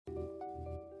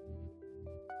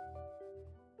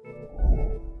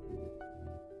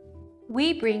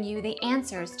We bring you the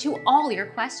answers to all your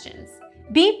questions.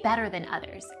 Be better than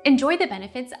others. Enjoy the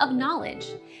benefits of knowledge.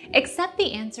 Accept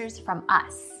the answers from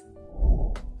us.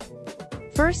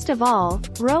 First of all,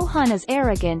 Rohan is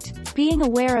arrogant, being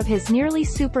aware of his nearly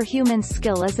superhuman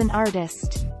skill as an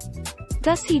artist.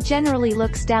 Thus he generally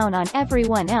looks down on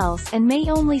everyone else and may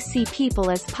only see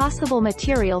people as possible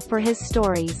material for his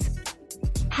stories.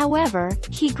 However,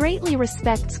 he greatly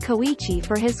respects Koichi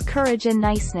for his courage and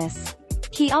niceness.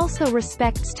 He also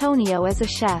respects Tonio as a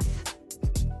chef.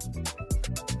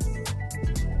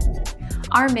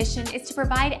 Our mission is to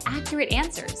provide accurate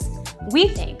answers. We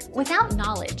think without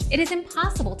knowledge, it is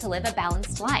impossible to live a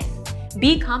balanced life.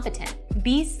 Be competent,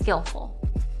 be skillful.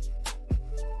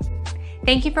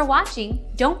 Thank you for watching.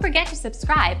 Don't forget to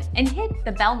subscribe and hit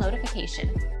the bell notification.